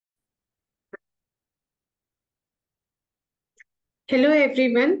Hello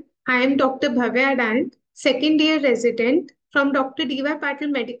everyone, I am Dr. Bhavya Dant, second year resident from Dr. D.Y.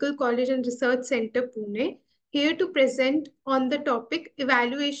 Patil Medical College and Research Center, Pune, here to present on the topic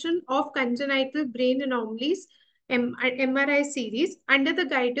Evaluation of Congenital Brain Anomalies MRI series under the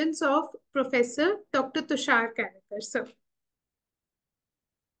guidance of Professor Dr. Tushar Karakar, sir.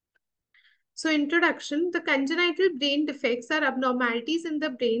 So introduction, the congenital brain defects are abnormalities in the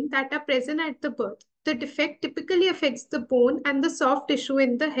brain that are present at the birth. The defect typically affects the bone and the soft tissue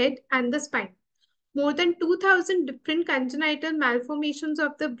in the head and the spine. More than 2,000 different congenital malformations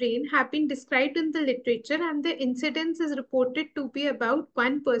of the brain have been described in the literature, and the incidence is reported to be about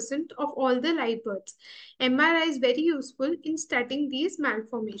 1% of all the live births. MRI is very useful in studying these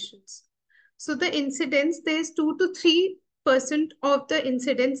malformations. So the incidence, there is 2 to 3% of the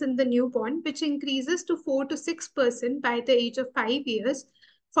incidence in the newborn, which increases to 4 to 6% by the age of 5 years.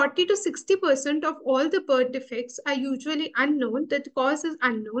 40 to 60% of all the birth defects are usually unknown. The cause is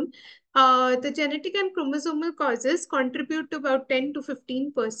unknown. The genetic and chromosomal causes contribute to about 10 to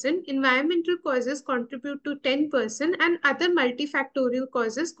 15%. Environmental causes contribute to 10%, and other multifactorial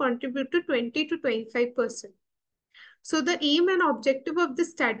causes contribute to 20 to 25%. So the aim and objective of the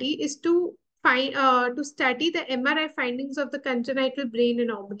study is to study the MRI findings of the congenital brain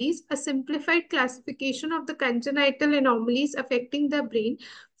anomalies, a simplified classification of the congenital anomalies affecting the brain,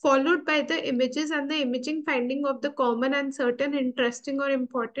 followed by the images and the imaging finding of the common and certain interesting or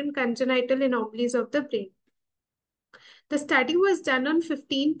important congenital anomalies of the brain. The study was done on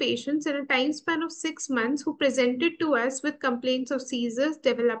 15 patients in a time span of 6 months who presented to us with complaints of seizures,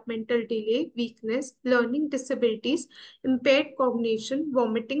 developmental delay, weakness, learning disabilities, impaired cognition,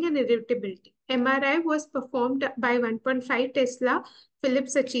 vomiting, and irritability. MRI was performed by 1.5 Tesla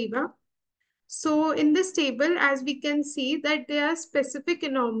Philips Achieva. So in this table, as we can see that there are specific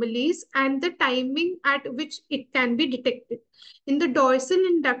anomalies and the timing at which it can be detected. In the dorsal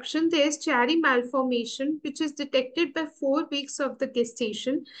induction, there is Chiari malformation, which is detected by 4 weeks of the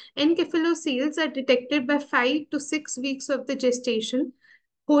gestation. Encephalocele are detected by 5 to 6 weeks of the gestation.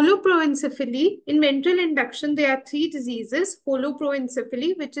 Holoproencephaly, in ventral induction, there are 3 diseases.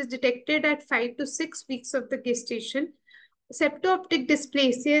 Holoproencephaly, which is detected at 5 to 6 weeks of the gestation. Septo-optic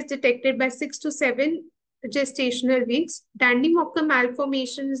dysplasia is detected by 6 to 7 gestational weeks. Dandy-Walker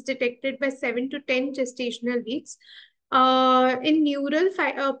malformation is detected by 7 to 10 gestational weeks. In neural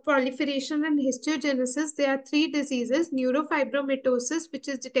proliferation and histiogenesis, there are 3 diseases. Neurofibromatosis, which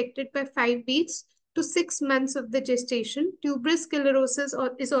is detected by 5 weeks to 6 months of the gestation. Tuberous sclerosis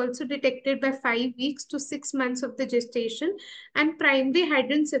is also detected by 5 weeks to 6 months of the gestation. And primary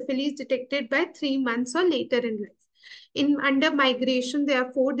hydrancephaly is detected by 3 months or later in life. Under migration, there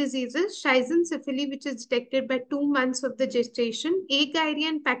are 4 diseases. Schizencephaly, which is detected by 2 months of the gestation. Agyria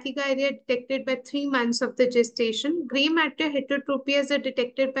and pachygyria detected by 3 months of the gestation. Gray matter heterotropias are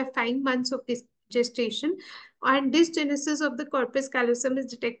detected by 5 months of gestation. And dysgenesis of the corpus callosum is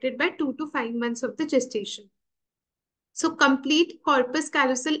detected by 2 to 5 months of the gestation. So complete corpus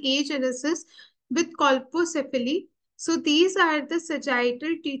callosal agenesis with colpocephaly. So these are the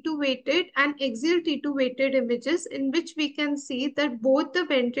sagittal T2 weighted and axial T2 weighted images in which we can see that both the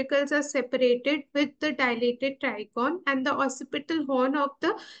ventricles are separated with the dilated trigone and the occipital horn of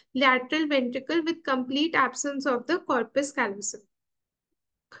the lateral ventricle with complete absence of the corpus callosum.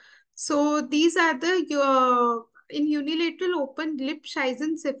 So these are the in unilateral open lip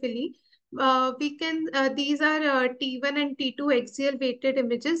schizencephaly. These are T1 and T2 axial weighted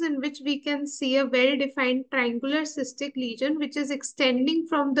images in which we can see a well-defined triangular cystic lesion which is extending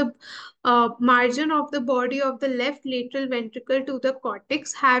from the margin of the body of the left lateral ventricle to the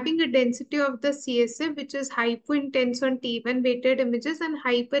cortex, having a density of the CSF which is hypo-intense on T1 weighted images and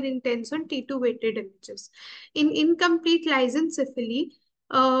hyper-intense on T2 weighted images. In incomplete lysencephaly,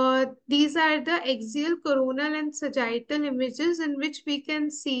 these are the axial, coronal, and sagittal images in which we can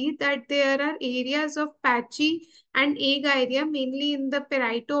see that there are areas of patchy and agyria, mainly in the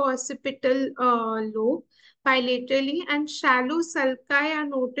parieto-occipital lobe bilaterally, and shallow sulci are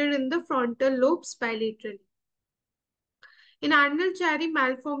noted in the frontal lobes bilaterally. In Arnold-Chiari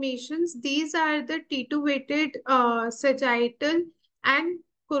malformations, these are the T2 weighted sagittal and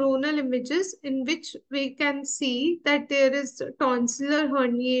coronal images in which we can see that there is tonsillar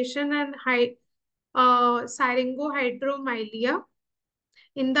herniation and syringohydromyelia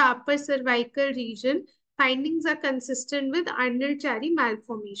in the upper cervical region. Findings are consistent with Arnold-Chiari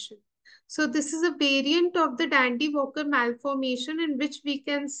malformation. So this is a variant of the Dandy-Walker malformation in which we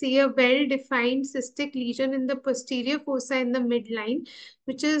can see a well-defined cystic lesion in the posterior fossa in the midline,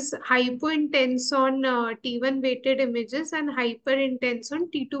 which is hypointense on T1 weighted images and hyperintense on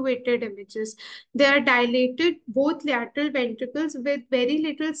T2 weighted images. They are dilated, both lateral ventricles with very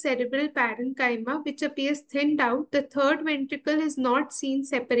little cerebral parenchyma, which appears thinned out. The third ventricle is not seen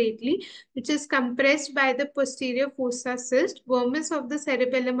separately, which is compressed by the posterior fossa cyst. Vermis of the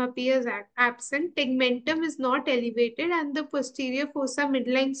cerebellum appears absent. Tegmentum is not elevated, and the posterior fossa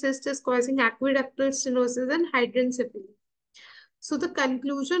midline cyst is causing aqueductal stenosis and hydrancephaly. So the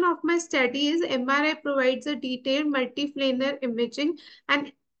conclusion of my study is MRI provides a detailed multiplanar imaging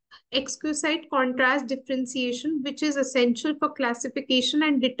and exquisite contrast differentiation, which is essential for classification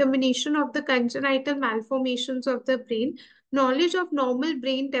and determination of the congenital malformations of the brain. Knowledge of normal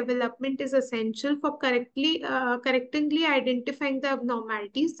brain development is essential for correctly identifying the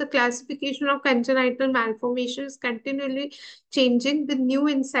abnormalities. The classification of congenital malformation is continually changing with new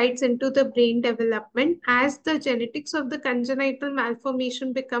insights into the brain development. As the genetics of the congenital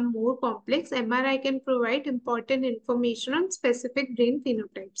malformation become more complex, MRI can provide important information on specific brain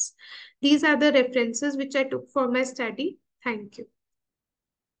phenotypes. These are the references which I took for my study. Thank you.